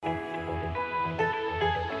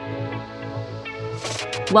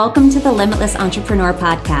Welcome to the Limitless Entrepreneur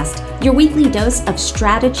Podcast, your weekly dose of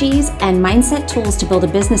strategies and mindset tools to build a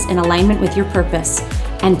business in alignment with your purpose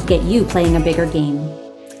and get you playing a bigger game.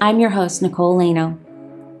 I'm your host, Nicole Lano.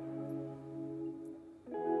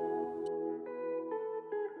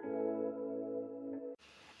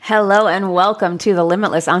 Hello and welcome to the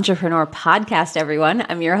Limitless Entrepreneur Podcast, everyone.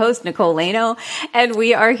 I'm your host, Nicole Lano, and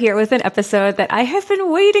we are here with an episode that I have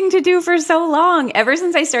been waiting to do for so long. Ever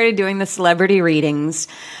since I started doing the celebrity readings,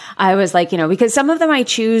 I was like, because some of them I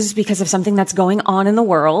choose because of something that's going on in the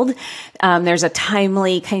world. There's a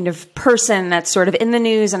timely kind of person that's sort of in the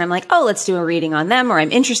news, and I'm like, oh, let's do a reading on them, or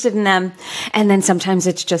I'm interested in them. And then sometimes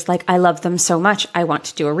it's just like, I love them so much, I want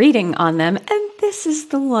to do a reading on them. And this is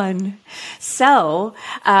the one. So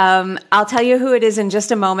I'll tell you who it is in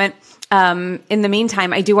just a moment. In the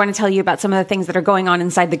meantime, I do want to tell you about some of the things that are going on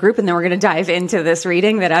inside the group, and then we're going to dive into this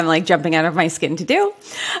reading that I'm like jumping out of my skin to do.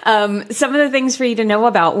 Some of the things for you to know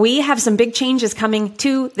about. We have some big changes coming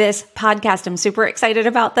to this podcast. I'm super excited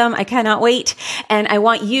about them. I cannot wait. And I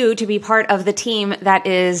want you to be part of the team that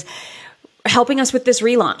is helping us with this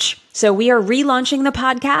relaunch. So we are relaunching the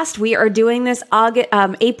podcast. We are doing this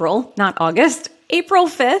April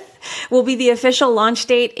 5th will be the official launch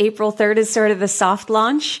date. April 3rd is sort of the soft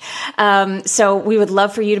launch. So we would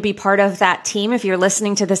love for you to be part of that team. If you're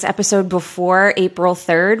listening to this episode before April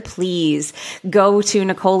 3rd, please go to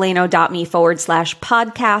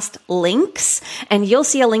nicolelano.me/podcast links, and you'll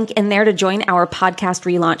see a link in there to join our podcast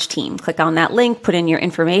relaunch team. Click on that link, put in your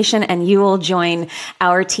information, and you will join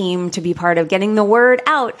our team to be part of getting the word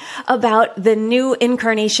out about the new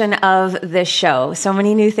incarnation of this show. So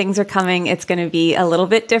many new things are coming. It's going to be a little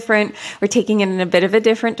bit different. We're taking it in a bit of a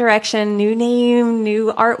different direction, new name,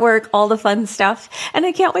 new artwork, all the fun stuff. And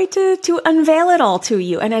I can't wait to unveil it all to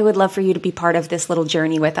you. And I would love for you to be part of this little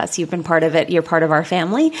journey with us. You've been part of it. You're part of our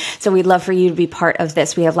family. So we'd love for you to be part of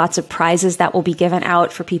this. We have lots of prizes that will be given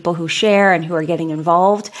out for people who share and who are getting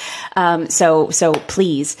involved. So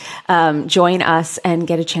please join us and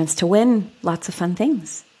get a chance to win lots of fun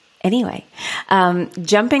things. Anyway,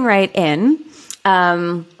 jumping right in,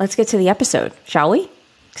 let's get to the episode, shall we?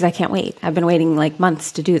 Because I can't wait. I've been waiting like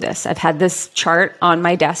months to do this. I've had this chart on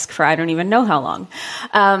my desk for I don't even know how long.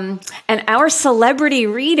 And our celebrity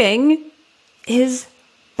reading is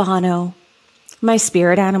Bono. My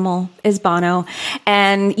spirit animal is Bono.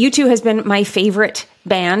 And U2 has been my favorite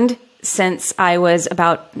band since I was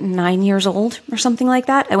about 9 years old or something like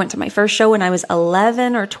that. I went to my first show when I was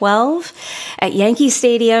 11 or 12 at Yankee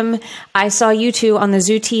Stadium. I saw U2 on the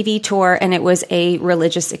Zoo TV tour, and it was a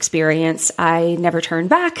religious experience. I never turned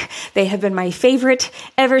back. They have been my favorite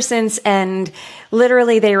ever since, and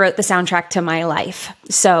literally they wrote the soundtrack to my life.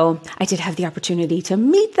 So I did have the opportunity to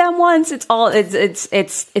meet them once. It's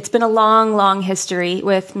been a long, long history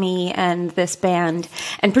with me and this band,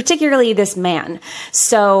 and particularly this man.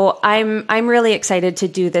 So I'm really excited to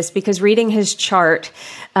do this because reading his chart,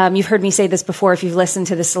 you've heard me say this before if you've listened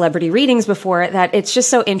to the celebrity readings before, that it's just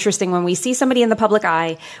so interesting when we see somebody in the public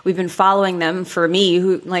eye. We've been following them. For me,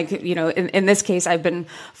 who in this case, I've been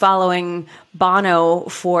following Bono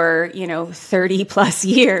for 30 plus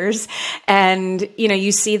years, and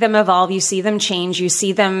you see them evolve, you see them change, you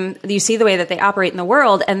see the way that they operate in the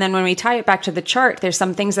world, and then when we tie it back to the chart, there's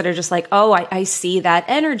some things that are just like, oh, I see that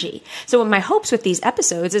energy. So my hopes with these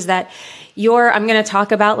episodes is that I'm going to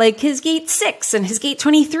talk about like his gate 6 and his gate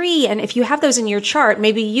 23. And if you have those in your chart,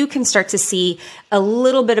 maybe you can start to see a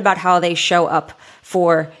little bit about how they show up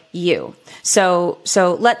for you. So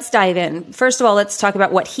let's dive in. First of all, let's talk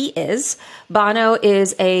about what he is. Bono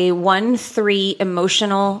is a 1-3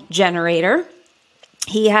 emotional generator.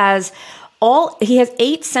 He has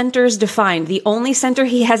 8 centers defined. The only center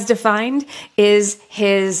he has defined is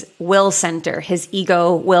his will center, his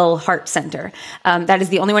ego, will, heart center. That is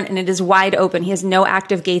the only one, and it is wide open. He has no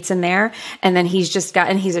active gates in there. And then he's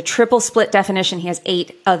a triple split definition. He has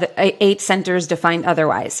 8 centers defined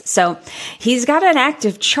otherwise. So he's got an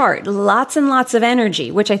active chart, lots and lots of energy,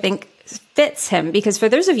 which I think fits him, because for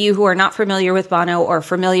those of you who are not familiar with Bono or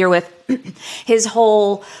familiar with his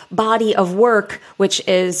whole body of work, which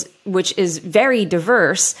is very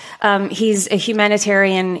diverse, he's a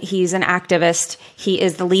humanitarian, he's an activist, he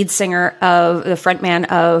is the lead singer of the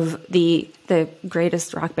frontman of the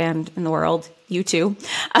greatest rock band in the world, U2.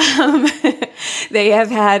 They have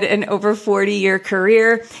had an over 40-year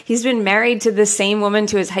career. He's been married to the same woman,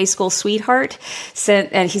 to his high school sweetheart,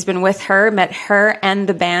 and he's been with her, met her and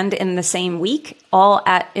the band in the same week, all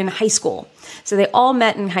in high school. So they all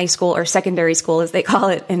met in high school, or secondary school, as they call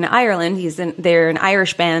it in Ireland. They're an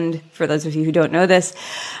Irish band, for those of you who don't know this.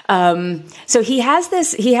 So he has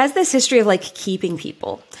this history of like keeping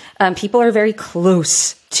people. People are very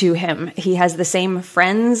close to him. He has the same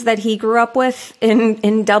friends that he grew up with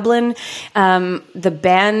in Dublin. The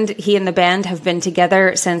band, he and the band have been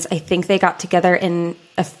together since, I think they got together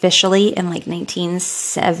officially in like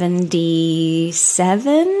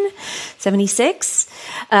 1977, 76.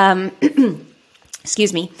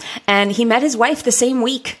 Excuse me. And he met his wife the same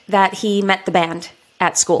week that he met the band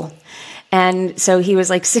at school. And so he was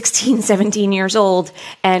like 16, 17 years old,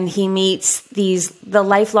 and he meets the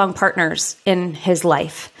lifelong partners in his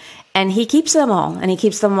life. And he keeps them all, and he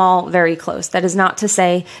keeps them all very close. That is not to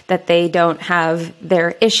say that they don't have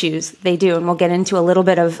their issues. They do, and we'll get into a little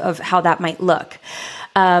bit of how that might look.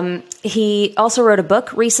 He also wrote a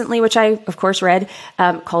book recently, which I, of course, read,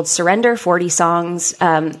 called Surrender, 40 Songs.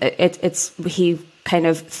 He kind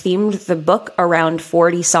of themed the book around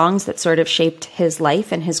 40 songs that sort of shaped his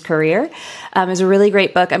life and his career. It was a really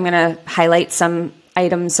great book. I'm going to highlight some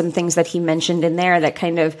items, some things that he mentioned in there that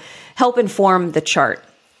kind of help inform the chart.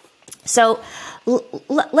 So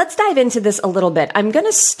let's dive into this a little bit. I'm going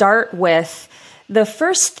to start with the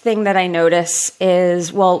first thing that I notice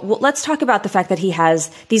is, let's talk about the fact that he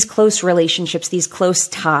has these close relationships, these close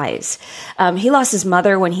ties. He lost his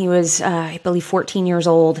mother when he was, I believe, 14 years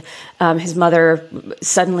old. His mother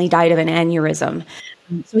suddenly died of an aneurysm.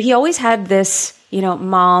 So he always had this,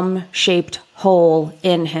 mom-shaped hole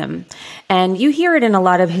in him. And you hear it in a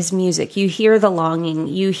lot of his music. You hear the longing.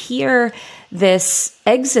 You hear this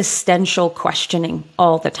existential questioning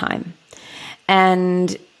all the time.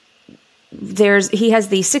 And he has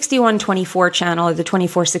the 6124 channel, or the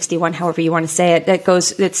 2461, however you want to say it,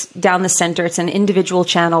 it's down the center. It's an individual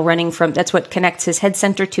channel running that's what connects his head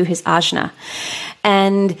center to his ajna.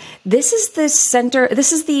 And this is the center of,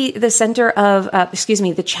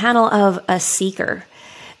 the channel of a seeker.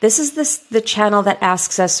 This is the channel that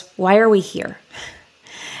asks us, why are we here?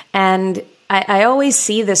 And I always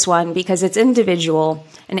see this one because it's individual.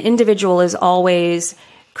 An individual is always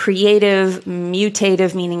creative,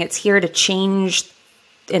 mutative, meaning it's here to change,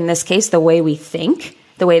 in this case, the way we think,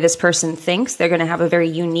 the way this person thinks. They're going to have a very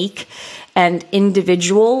unique and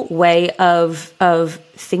individual way of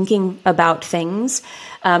thinking about things,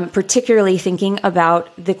 particularly thinking about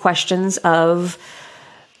the questions of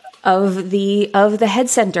the head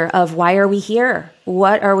center of why are we here?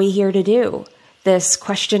 What are we here to do? This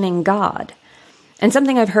questioning God. And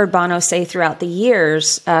something I've heard Bono say throughout the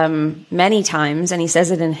years, many times, and he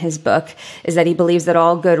says it in his book, is that he believes that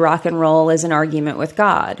all good rock and roll is an argument with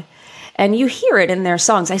God. And you hear it in their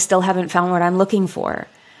songs. I still haven't found what I'm looking for.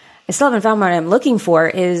 I still haven't found what I'm looking for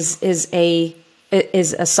is a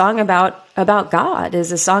song about God,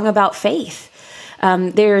 is a song about faith.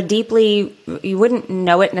 They're deeply, you wouldn't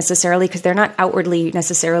know it necessarily because they're not outwardly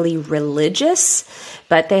necessarily religious,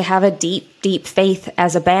 but they have a deep, deep faith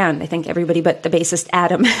as a band. I think everybody but the bassist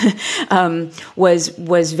Adam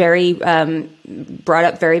was very brought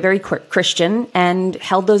up very, very Christian and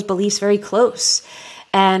held those beliefs very close.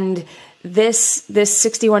 And this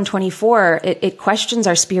 6124, it questions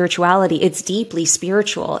our spirituality. It's deeply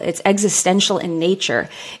spiritual. It's existential in nature.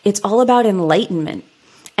 It's all about enlightenment.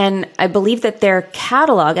 And I believe that their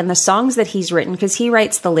catalog and the songs that he's written, because he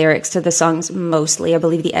writes the lyrics to the songs mostly, I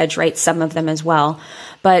believe the Edge writes some of them as well,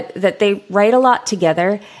 but that they write a lot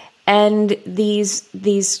together. And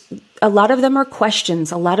a lot of them are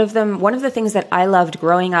questions. A lot of them, one of the things that I loved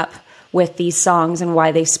growing up with these songs and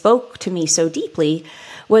why they spoke to me so deeply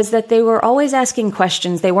was that they were always asking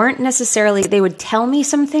questions. They weren't necessarily, they would tell me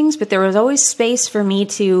some things, but there was always space for me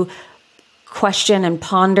to question and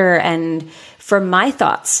ponder and for my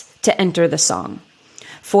thoughts to enter the song,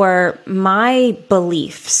 for my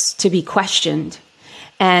beliefs to be questioned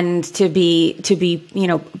and to be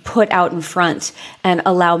put out in front and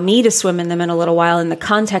allow me to swim in them in a little while in the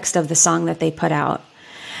context of the song that they put out.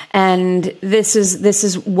 And this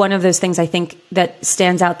is one of those things I think that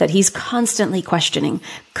stands out, that he's constantly questioning,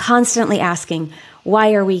 constantly asking,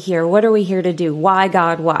 why are we here? What are we here to do? Why,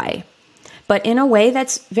 God, why? But in a way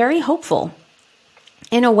that's very hopeful.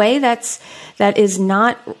 In a way that is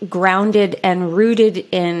not grounded and rooted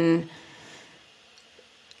in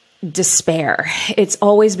despair. It's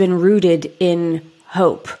always been rooted in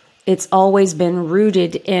hope. It's always been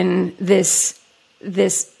rooted in this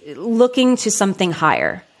looking to something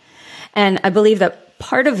higher. And I believe that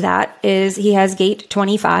part of that is he has gate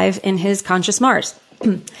 25 in his conscious Mars.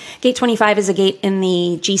 Gate 25 is a gate in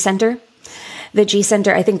the G center. The G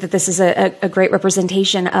center, I think that this is a great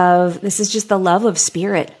representation of, this is just the love of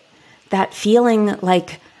spirit, that feeling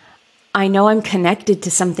like I know I'm connected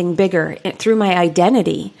to something bigger through my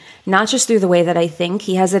identity, not just through the way that I think.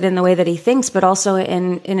 He has it in the way that he thinks, but also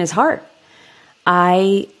in his heart.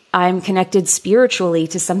 I'm connected spiritually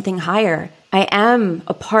to something higher I am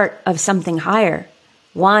a part of something higher.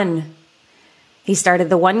 One. He started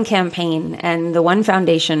the One campaign and the One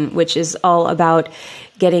Foundation, which is all about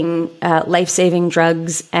getting life-saving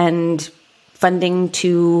drugs and funding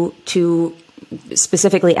to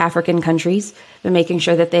specifically African countries, but making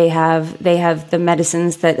sure that they have the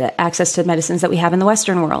medicines, that access to medicines that we have in the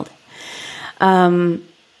Western world.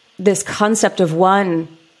 This concept of one,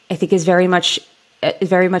 I think, is very much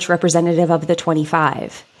representative of the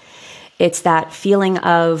 25. It's that feeling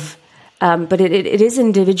of, but it is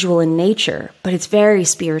individual in nature, but it's very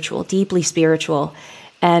spiritual, deeply spiritual,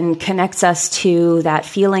 and connects us to that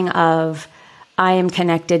feeling of, I am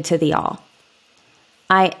connected to the all.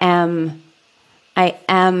 I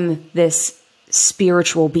am this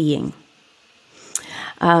spiritual being.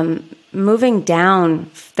 Moving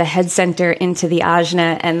down the head center into the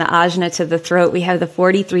ajna and the ajna to the throat, we have the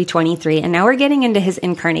 4323. And now we're getting into his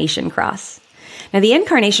incarnation cross. Now, the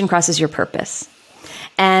incarnation cross is your purpose.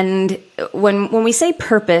 And when we say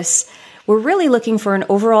purpose, we're really looking for an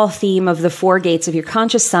overall theme of the four gates of your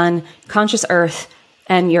conscious sun, conscious earth,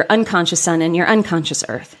 and your unconscious sun and your unconscious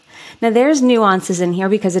earth. Now, there's nuances in here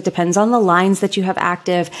because it depends on the lines that you have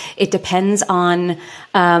active. It depends on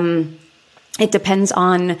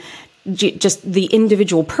just the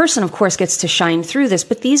individual person, of course, gets to shine through this.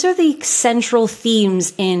 But these are the central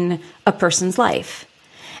themes in a person's life.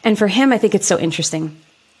 And for him, I think it's so interesting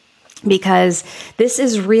because this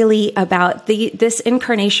is really about this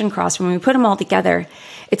incarnation cross. When we put them all together,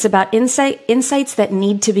 it's about insights that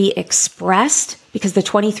need to be expressed, because the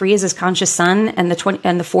 23 is his conscious sun and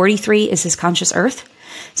the 43 is his conscious earth.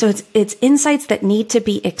 So it's insights that need to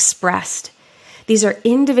be expressed. These are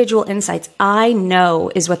individual insights. I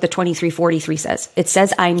know is what the 2343 says. It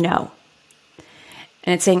says, I know.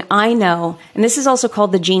 And it's saying, I know. And this is also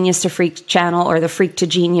called the genius to freak channel, or the freak to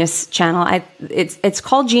genius channel. It's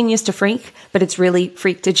called genius to freak, but it's really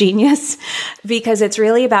freak to genius, because it's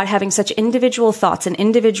really about having such individual thoughts and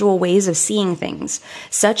individual ways of seeing things.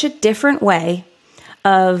 Such a different way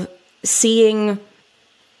of seeing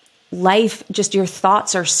life. Just your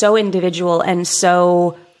thoughts are so individual and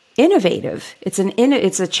so innovative. It's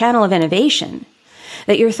a channel of innovation,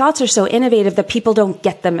 that your thoughts are so innovative that people don't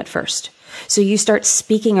get them at first. So you start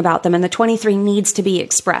speaking about them, and the 23 needs to be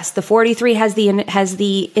expressed. The 43 has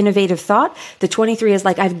the innovative thought. The 23 is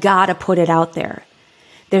like, I've got to put it out there.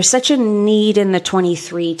 There's such a need in the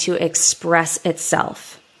 23 to express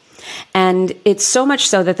itself. And it's so much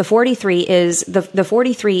so that the 43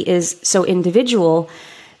 is so individual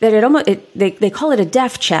that they call it a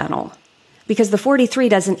deaf channel, because the 43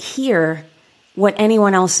 doesn't hear what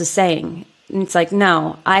anyone else is saying. And it's like,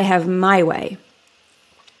 no, I have my way.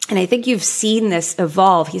 And I think you've seen this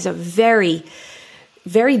evolve. He's a very,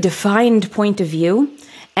 very defined point of view,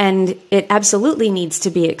 and it absolutely needs to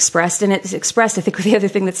be expressed. And it's expressed, I think, the other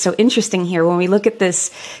thing that's so interesting here, when we look at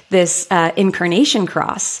this incarnation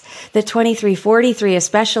cross, the 2343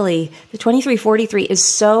 especially, the 2343 is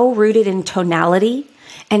so rooted in tonality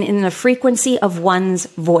and in the frequency of one's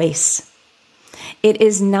voice. It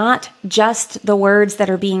is not just the words that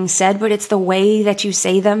are being said, but it's the way that you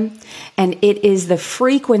say them. And it is the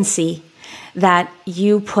frequency that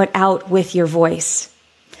you put out with your voice.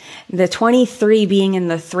 The 23 being in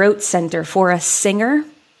the throat center for a singer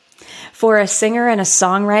and a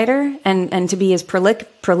songwriter, and to be as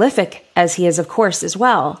prolific as he is, of course, as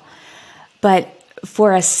well. But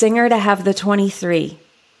for a singer to have the 23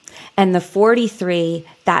 and the 43,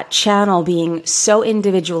 that channel being so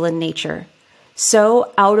individual in nature,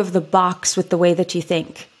 so out of the box with the way that you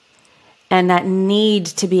think, and that need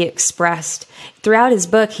to be expressed. Throughout his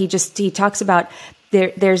book, he talks about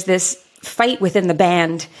there's this fight within the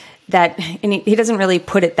band that, and he doesn't really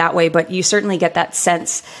put it that way, but you certainly get that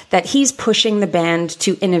sense that he's pushing the band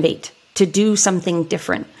to innovate, to do something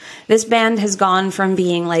different. This band has gone from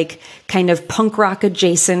being like kind of punk rock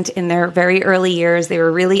adjacent in their very early years. They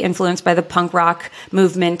were really influenced by the punk rock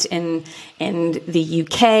movement in the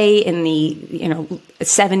UK in the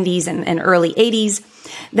 70s and early 80s.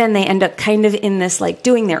 Then they end up kind of in this like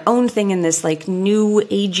doing their own thing in this like new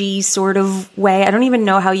agey sort of way. I don't even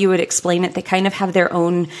know how you would explain it. They kind of have their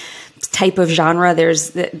own type of genre.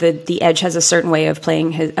 There's the Edge has a certain way of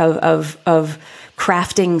playing of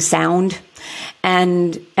crafting sound,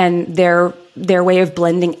 and their way of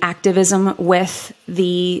blending activism with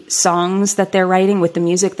the songs that they're writing, with the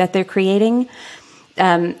music that they're creating.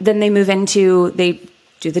 Then they move into, they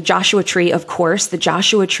do the Joshua Tree, of course. The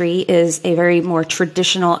Joshua Tree is a very more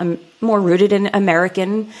traditional, more rooted in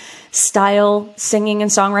American style singing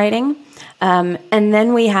and songwriting. And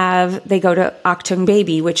then they go to Achtung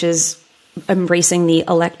Baby, which is embracing the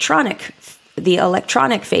electronic the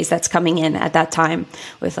electronic phase that's coming in at that time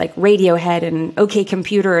with like Radiohead and OK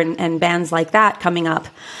Computer and bands like that coming up.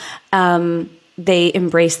 They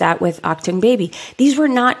embraced that with Achtung Baby. These were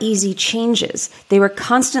not easy changes. They were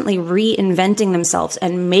constantly reinventing themselves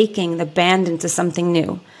and making the band into something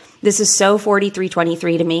new. This is so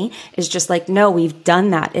 4323 to me. It's just like, no, we've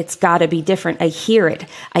done that. It's got to be different. I hear it.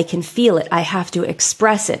 I can feel it. I have to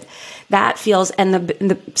express it. That feels,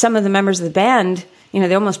 and some of the members of the band,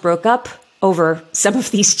 they almost broke up over some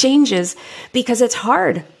of these changes because it's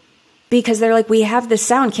hard. Because they're like, we have this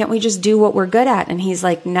sound. Can't we just do what we're good at? And he's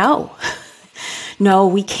like, no,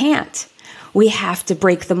 we can't. We have to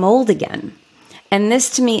break the mold again. And this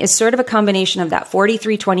to me is sort of a combination of that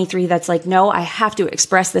 4323 that's like, no, I have to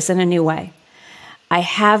express this in a new way. I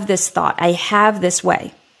have this thought. I have this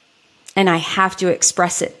way. And I have to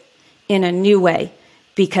express it in a new way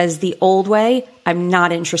because the old way, I'm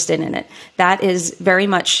not interested in it. That is very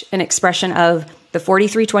much an expression of the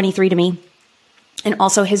 4323 to me and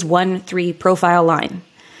also his 1-3 profile line.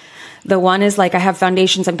 The one is like, I have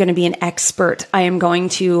foundations. I'm going to be an expert. I'm going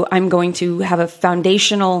to have a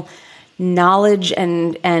foundational knowledge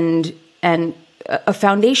and a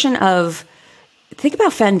foundation of, think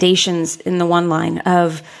about foundations in the one line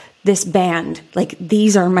of this band. Like,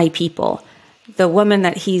 these are my people. The woman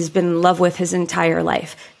that he's been in love with his entire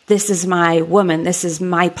life. This is my woman. This is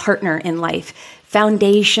my partner in life.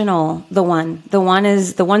 Foundational, the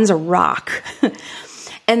one's a rock.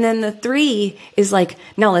 And then the 3 is like,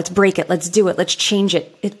 no, let's break it. Let's do it. Let's change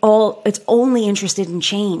it. It's only interested in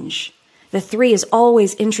change. The 3 is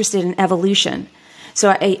always interested in evolution. So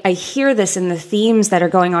I hear this in the themes that are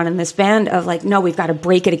going on in this band of like, no, we've got to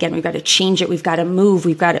break it again. We've got to change it. We've got to move.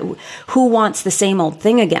 Who wants the same old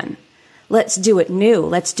thing again? Let's do it new.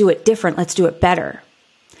 Let's do it different. Let's do it better.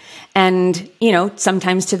 And,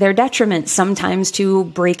 sometimes to their detriment, sometimes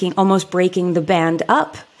to almost breaking the band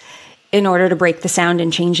up in order to break the sound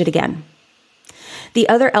and change it again. The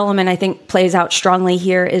other element I think plays out strongly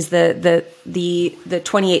here is the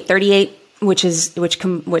 2838,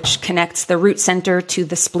 which connects the root center to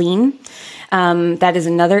the spleen. That is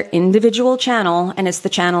another individual channel, and it's the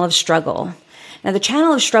channel of struggle. Now, the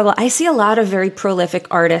channel of struggle, I see a lot of very prolific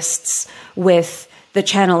artists with the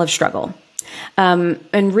channel of struggle.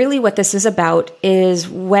 And really what this is about is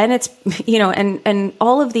when it's, and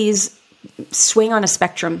all of these swing on a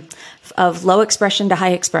spectrum of low expression to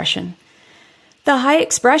high expression. The high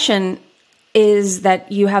expression is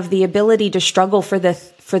that you have the ability to struggle for the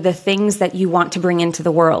things that you want to bring into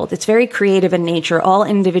the world. It's very creative in nature. All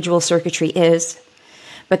individual circuitry is.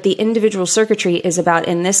 But the individual circuitry is about,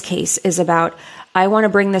 in this case, I want to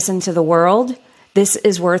bring this into the world. This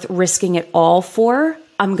is worth risking it all for.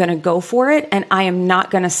 I'm going to go for it, and I am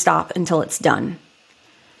not going to stop until it's done.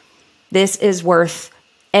 This is worth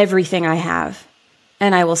everything I have,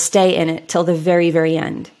 and I will stay in it till the very, very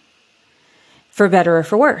end. For better or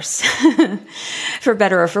for worse. For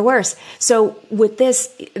better or for worse. So with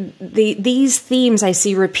this, these themes I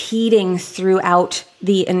see repeating throughout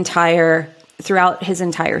his entire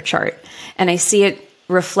chart. And I see it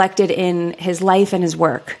reflected in his life and his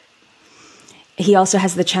work. He also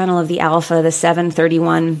has the channel of the Alpha, the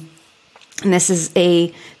 731. And this is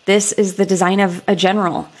the design of a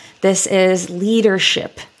general. This is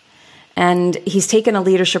leadership. And he's taken a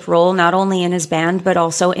leadership role not only in his band, but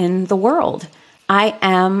also in the world. I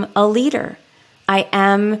am a leader. I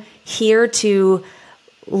am here to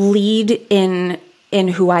lead in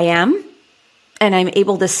who I am, and I'm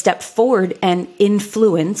able to step forward and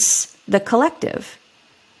influence the collective.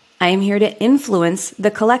 I am here to influence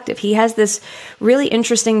the collective. He has this really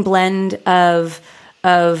interesting blend of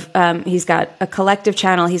he's got a collective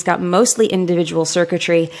channel. He's got mostly individual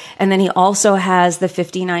circuitry. And then he also has the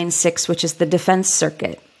 59-6, which is the defense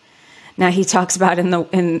circuit. Now he talks about in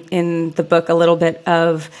the book a little bit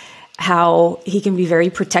of how he can be very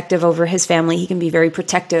protective over his family. He can be very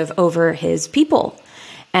protective over his people.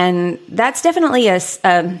 And that's definitely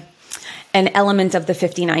an element of the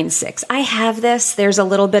 59-6. I have this. There's a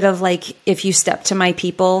little bit of like, if you step to my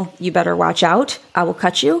people, you better watch out. I will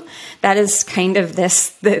cut you. That is kind of the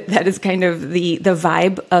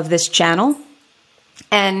vibe of this channel.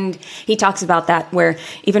 And he talks about that where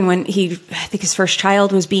even when I think his first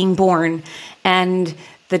child was being born and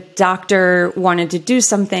the doctor wanted to do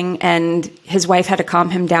something and his wife had to calm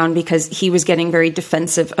him down because he was getting very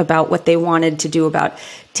defensive about what they wanted to do about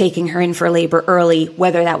taking her in for labor early,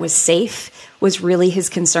 whether that was safe was really his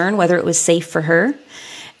concern, whether it was safe for her.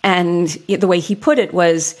 And the way he put it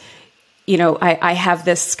was, I have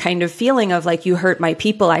this kind of feeling of like, you hurt my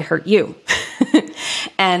people, I hurt you.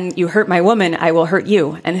 and you hurt my woman, I will hurt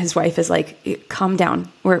you. And his wife is like, calm down.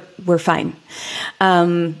 We're fine.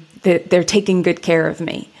 They're taking good care of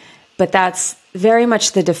me. But that's very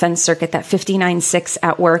much the defense circuit, that 59-6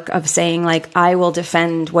 at work of saying, like, I will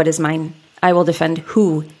defend what is mine. I will defend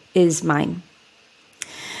who is mine.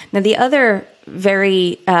 Now, the other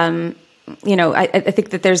very, I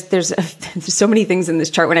think that there's so many things in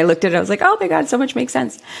this chart. When I looked at it, I was like, oh my God, so much makes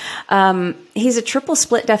sense. He's a triple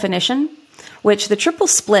split definition, which the triple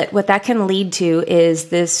split, what that can lead to is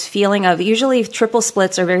this feeling of, usually triple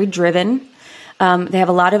splits are very driven. They have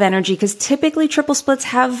a lot of energy because typically triple splits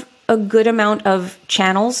have a good amount of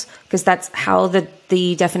channels because that's how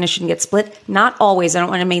the definition gets split. Not always. I don't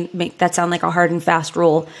want to make that sound like a hard and fast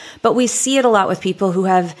rule, but we see it a lot with people who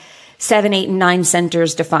have 7, 8, and 9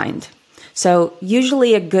 centers defined. So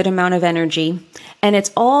usually a good amount of energy, and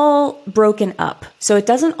it's all broken up. So it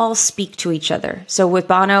doesn't all speak to each other. So with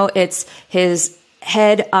Bono, it's his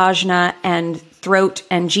head, ajna, and throat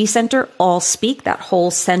and G center all speak, that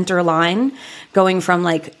whole center line, going from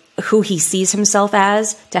like who he sees himself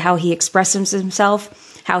as to how he expresses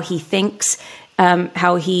himself, how he thinks,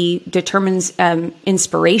 how he determines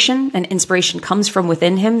inspiration, and inspiration comes from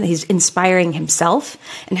within him. He's inspiring himself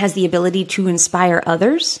and has the ability to inspire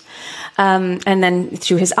others. And then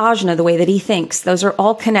through his ajna, the way that he thinks, those are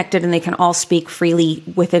all connected and they can all speak freely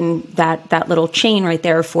within that little chain right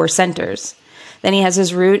there of 4 centers. Then he has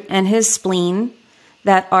his root and his spleen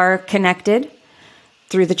that are connected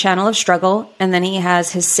through the channel of struggle. And then he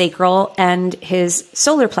has his sacral and his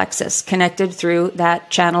solar plexus connected through that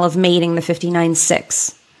channel of mating, the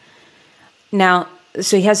 59-6. Now,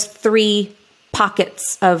 so he has 3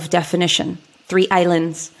 pockets of definition, 3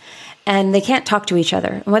 islands, and they can't talk to each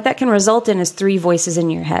other. And what that can result in is 3 voices in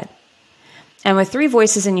your head. And with 3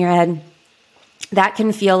 voices in your head, that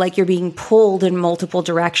can feel like you're being pulled in multiple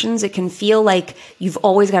directions. It can feel like you've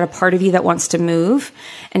always got a part of you that wants to move.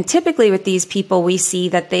 And typically with these people, we see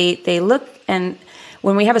that they look, and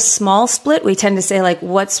when we have a small split, we tend to say like,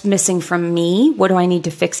 what's missing from me? What do I need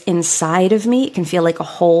to fix inside of me? It can feel like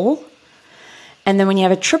a hole. And then when you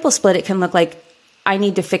have a triple split, it can look like, I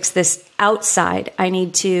need to fix this outside.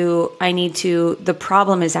 The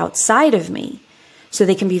problem is outside of me. So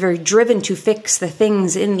they can be very driven to fix the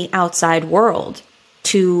things in the outside world,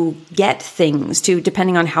 to get things,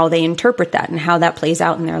 depending on how they interpret that and how that plays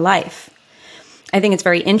out in their life. I think it's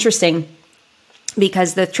very interesting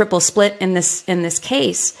because the triple split in this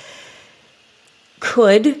case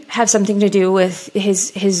could have something to do with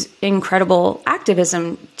his incredible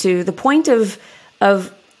activism, to the point of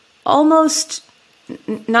almost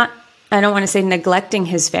not, I don't want to say neglecting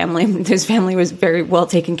his family. His family was very well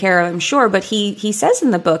taken care of, I'm sure. But he says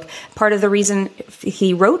in the book, part of the reason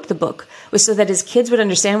he wrote the book was so that his kids would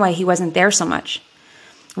understand why he wasn't there so much.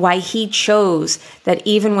 Why he chose that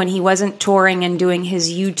even when he wasn't touring and doing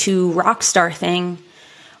his U2 rock star thing,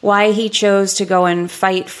 why he chose to go and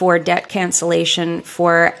fight for debt cancellation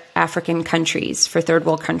for African countries, for third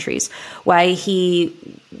world countries, why he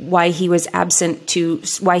was absent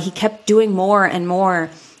why he kept doing more and more,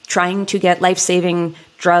 trying to get life-saving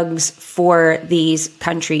drugs for these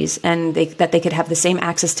countries, and that they could have the same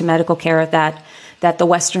access to medical care that the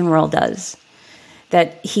Western world does.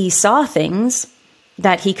 That he saw things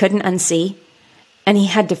that he couldn't unsee, and he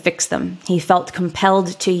had to fix them. He felt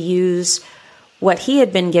compelled to use what he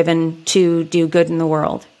had been given to do good in the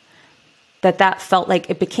world. That felt like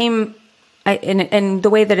it became, and the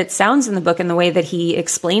way that it sounds in the book and the way that he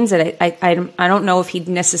explains it, I don't know if he'd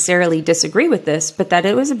necessarily disagree with this, but that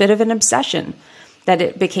it was a bit of an obsession, that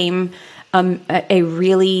it became a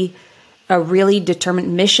really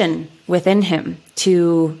determined mission within him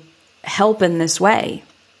to help in this way.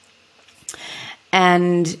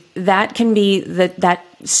 And that can be that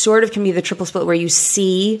sort of can be the triple split where you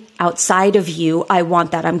see outside of you, I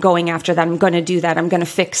want that, I'm going after that, I'm going to do that, I'm going to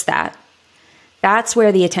fix that. That's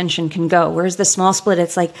where the attention can go. Whereas the small split,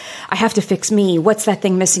 it's like, I have to fix me. What's that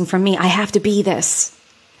thing missing from me? I have to be this.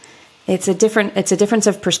 It's a difference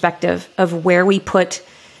of perspective of where we put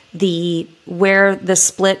where the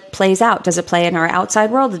split plays out. Does it play in our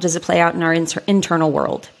outside world, or does it play out in our internal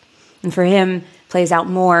world? And for him, it plays out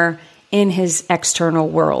more in his external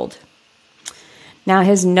world. Now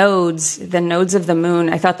his nodes, the nodes of the moon,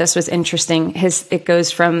 I thought this was interesting. It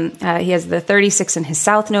goes from, he has the 36 in his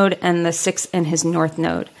south node and the 6 in his north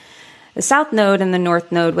node. The south node and the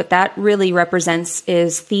north node, what that really represents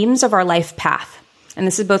is themes of our life path. And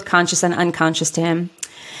this is both conscious and unconscious to him.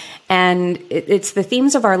 And it's the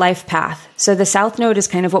themes of our life path. So the south node is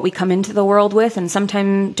kind of what we come into the world with. And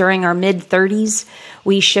sometime during our mid-30s,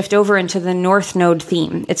 we shift over into the north node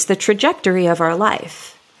theme. It's the trajectory of our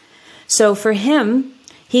life. So for him,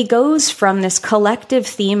 he goes from this collective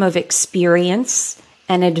theme of experience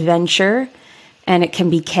and adventure, and it can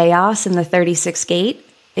be chaos in the 36th gate.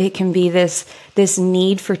 It can be this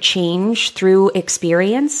need for change through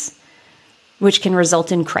experience, which can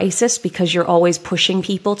result in crisis because you're always pushing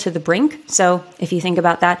people to the brink. So if you think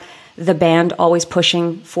about that, the band always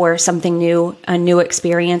pushing for something new, a new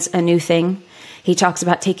experience, a new thing. He talks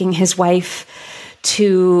about taking his wife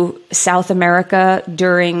to South America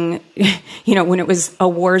during, when it was a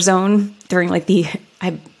war zone, during like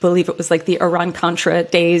I believe it was like the Iran-Contra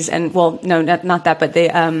days. And well, no, not that, but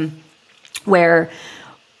where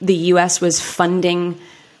the U.S. was funding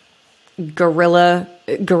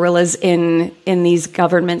guerrillas in these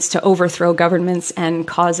governments to overthrow governments and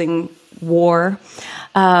causing war.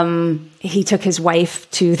 He took his wife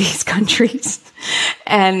to these countries,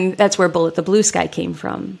 and that's where Bullet the Blue Sky came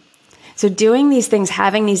from. So doing these things,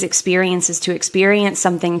 having these experiences to experience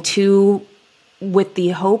something with the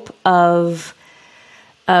hope of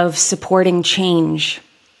supporting change.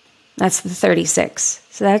 That's the 36.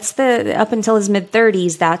 So that's up until his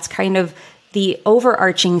mid-30s, that's kind of the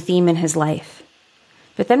overarching theme in his life.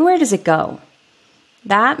 But then where does it go?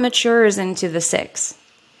 That matures into the 6.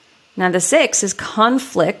 Now the 6 is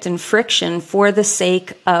conflict and friction for the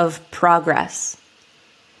sake of progress.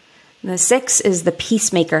 The 6 is the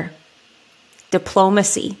peacemaker,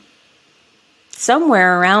 diplomacy.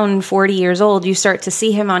 Somewhere around 40 years old, you start to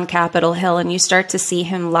see him on Capitol Hill, and you start to see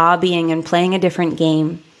him lobbying and playing a different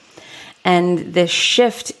game. And this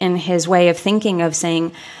shift in his way of thinking of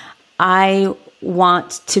saying, I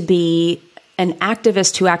want to be an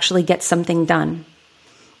activist who actually gets something done.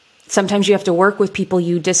 Sometimes you have to work with people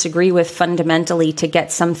you disagree with fundamentally to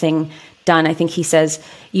get something done. I think he says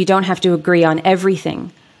you don't have to agree on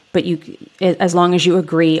everything, but as long as you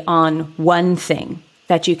agree on one thing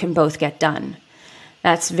that you can both get done.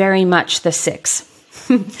 That's very much the 6.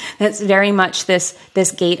 That's very much this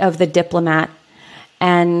gate of the diplomat.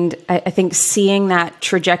 And I think seeing that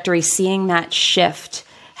trajectory, seeing that shift,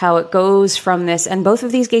 how it goes from this, and both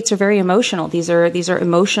of these gates are very emotional. These are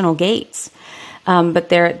emotional gates, but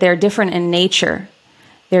they're different in nature.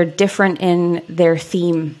 They're different in their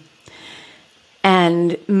theme,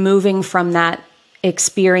 and moving from that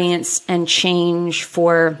experience and change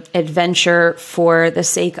for adventure for the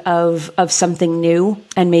sake of something new,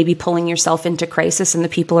 and maybe pulling yourself into crisis and the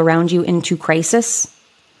people around you into crisis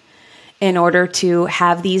in order to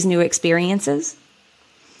have these new experiences,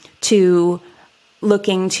 to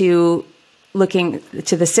looking to the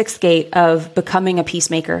 6th gate of becoming a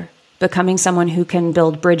peacemaker, becoming someone who can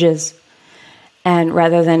build bridges, and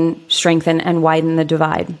rather than strengthen and widen the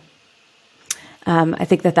divide. I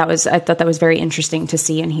thought that was very interesting to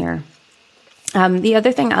see and hear. The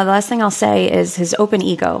last thing I'll say is his open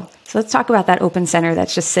ego. So let's talk about that open center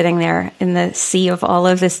that's just sitting there in the sea of all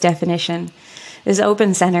of this definition. This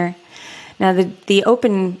open center. Now, the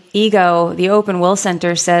open ego, the open will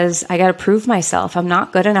center says, I got to prove myself. I'm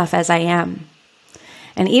not good enough as I am.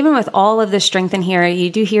 And even with all of this strength in here, you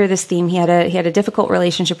do hear this theme. He had a difficult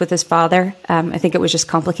relationship with his father. I think it was just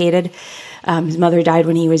complicated. His mother died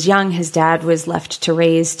when he was young. His dad was left to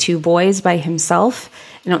raise 2 boys by himself.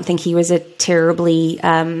 I don't think he was a terribly,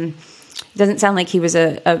 doesn't sound like he was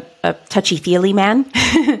a touchy-feely man.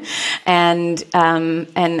 and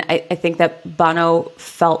I think that Bono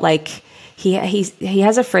felt like he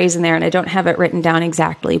has a phrase in there, and I don't have it written down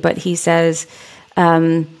exactly, but he says,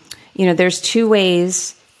 there's 2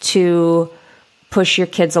 ways to push your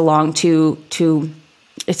kids along to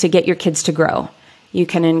get your kids to grow. You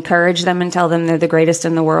can encourage them and tell them they're the greatest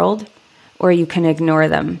in the world, or you can ignore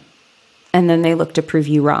them, and then they look to prove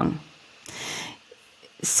you wrong.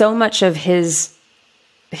 So much of his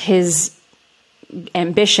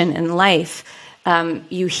ambition in life,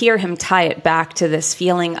 you hear him tie it back to this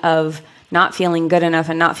feeling of not feeling good enough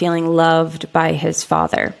and not feeling loved by his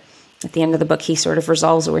father. At the end of the book, he sort of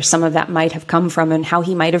resolves where some of that might have come from and how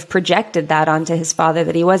he might have projected that onto his father,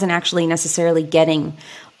 that he wasn't actually necessarily getting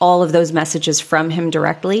all of those messages from him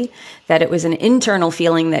directly, that it was an internal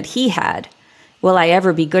feeling that he had. Will I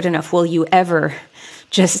ever be good enough? Will you ever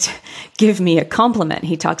just give me a compliment?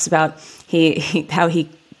 He talks about how he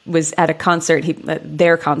was at a concert,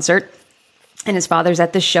 their concert, and his father's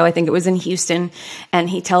at this show. I think it was in Houston. And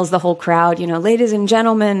he tells the whole crowd, ladies and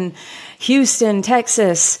gentlemen, Houston,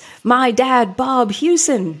 Texas, my dad, Bob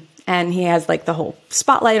Houston. And he has like the whole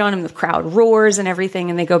spotlight on him. The crowd roars and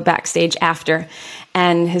everything. And they go backstage after.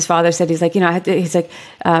 And his father said,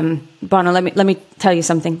 Bono, let me tell you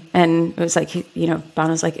something. And it was like,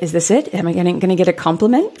 Bono's like, is this it? Am I going to get a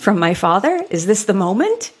compliment from my father? Is this the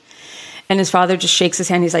moment? And his father just shakes his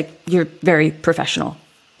hand. He's like, you're very professional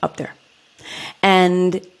up there.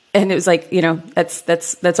 And it was like,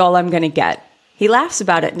 that's all I'm going to get. He laughs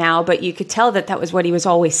about it now, but you could tell that was what he was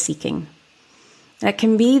always seeking. That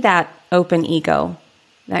can be that open ego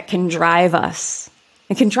that can drive us.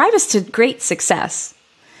 It can drive us to great success.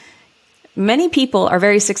 Many people are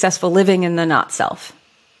very successful living in the not self.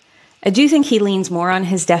 I do think he leans more on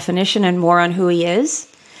his definition and more on who he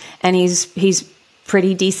is. And he's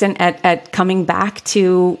pretty decent at coming back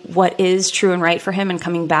to what is true and right for him and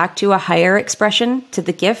coming back to a higher expression, to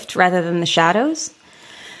the gift rather than the shadows.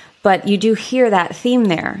 But you do hear that theme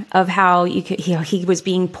there of how he was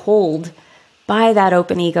being pulled by that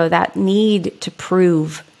open ego, that need to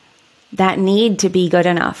prove, that need to be good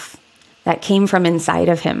enough that came from inside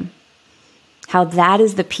of him. How that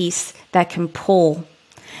is the piece that can pull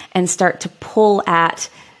and start to pull at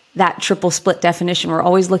that triple split definition. We're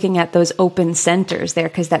always looking at those open centers there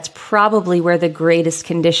because that's probably where the greatest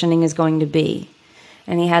conditioning is going to be.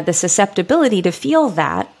 And he had the susceptibility to feel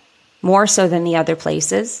that more so than the other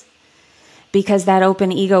places, because that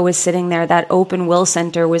open ego was sitting there, that open will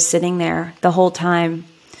center was sitting there the whole time.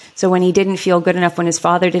 So when he didn't feel good enough, when his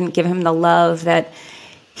father didn't give him the love that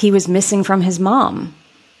he was missing from his mom,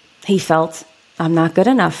 he felt, I'm not good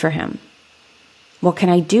enough for him. What can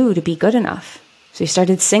I do to be good enough? So he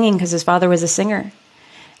started singing because his father was a singer.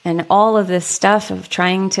 And all of this stuff of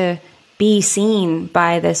trying to be seen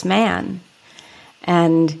by this man.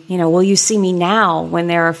 And, will you see me now when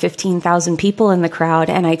there are 15,000 people in the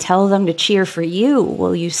crowd and I tell them to cheer for you?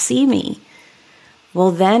 Will you see me?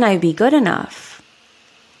 Will then I be good enough?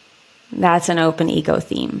 That's an open ego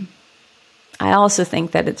theme. I also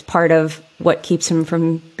think that it's part of what keeps him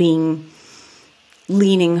from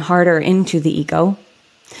leaning harder into the ego,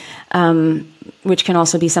 which can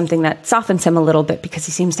also be something that softens him a little bit because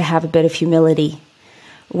he seems to have a bit of humility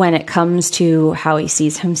when it comes to how he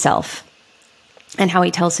sees himself and how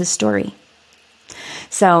he tells his story.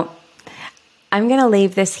 So I'm going to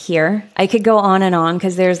leave this here. I could go on and on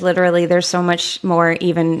because there's so much more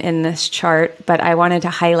even in this chart, but I wanted to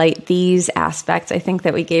highlight these aspects. I think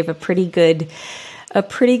that we gave a pretty good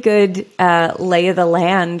lay of the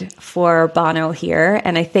land for Bono here.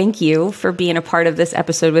 And I thank you for being a part of this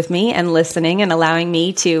episode with me and listening and allowing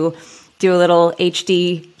me to do a little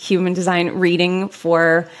HD human design reading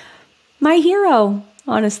for my hero.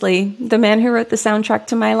 Honestly, the man who wrote the soundtrack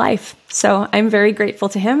to my life. So I'm very grateful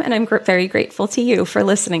to him, and I'm very grateful to you for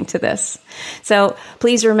listening to this. So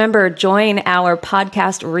please remember, join our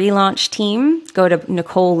podcast relaunch team. Go to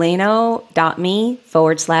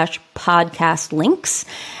nicoleleno.me/podcast links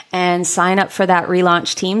and sign up for that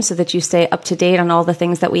relaunch team so that you stay up to date on all the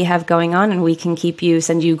things that we have going on, and we can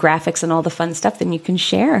send you graphics and all the fun stuff. Then you can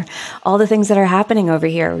share all the things that are happening over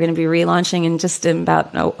here. We're going to be relaunching in just about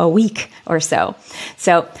a week or so.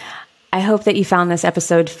 So I hope that you found this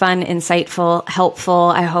episode fun, insightful,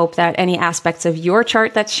 helpful. I hope that any aspects of your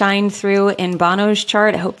chart that shined through in Bono's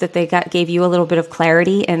chart, I hope that they gave you a little bit of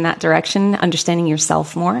clarity in that direction, understanding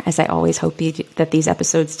yourself more, as I always hope that these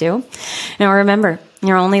episodes do. Now remember,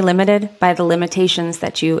 you're only limited by the limitations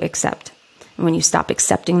that you accept. And when you stop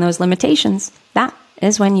accepting those limitations, that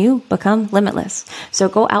is when you become limitless. So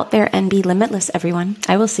go out there and be limitless, everyone.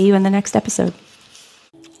 I will see you in the next episode.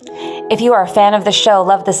 If you are a fan of the show,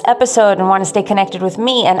 love this episode, and want to stay connected with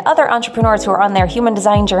me and other entrepreneurs who are on their human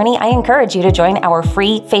design journey, I encourage you to join our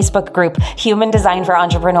free Facebook group, Human Design for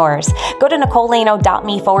Entrepreneurs. Go to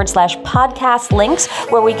nicoleleno.me/podcast links,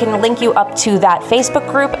 where we can link you up to that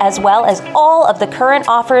Facebook group, as well as all of the current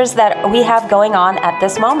offers that we have going on at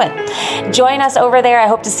this moment. Join us over there. I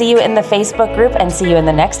hope to see you in the Facebook group and see you in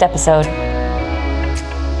the next episode.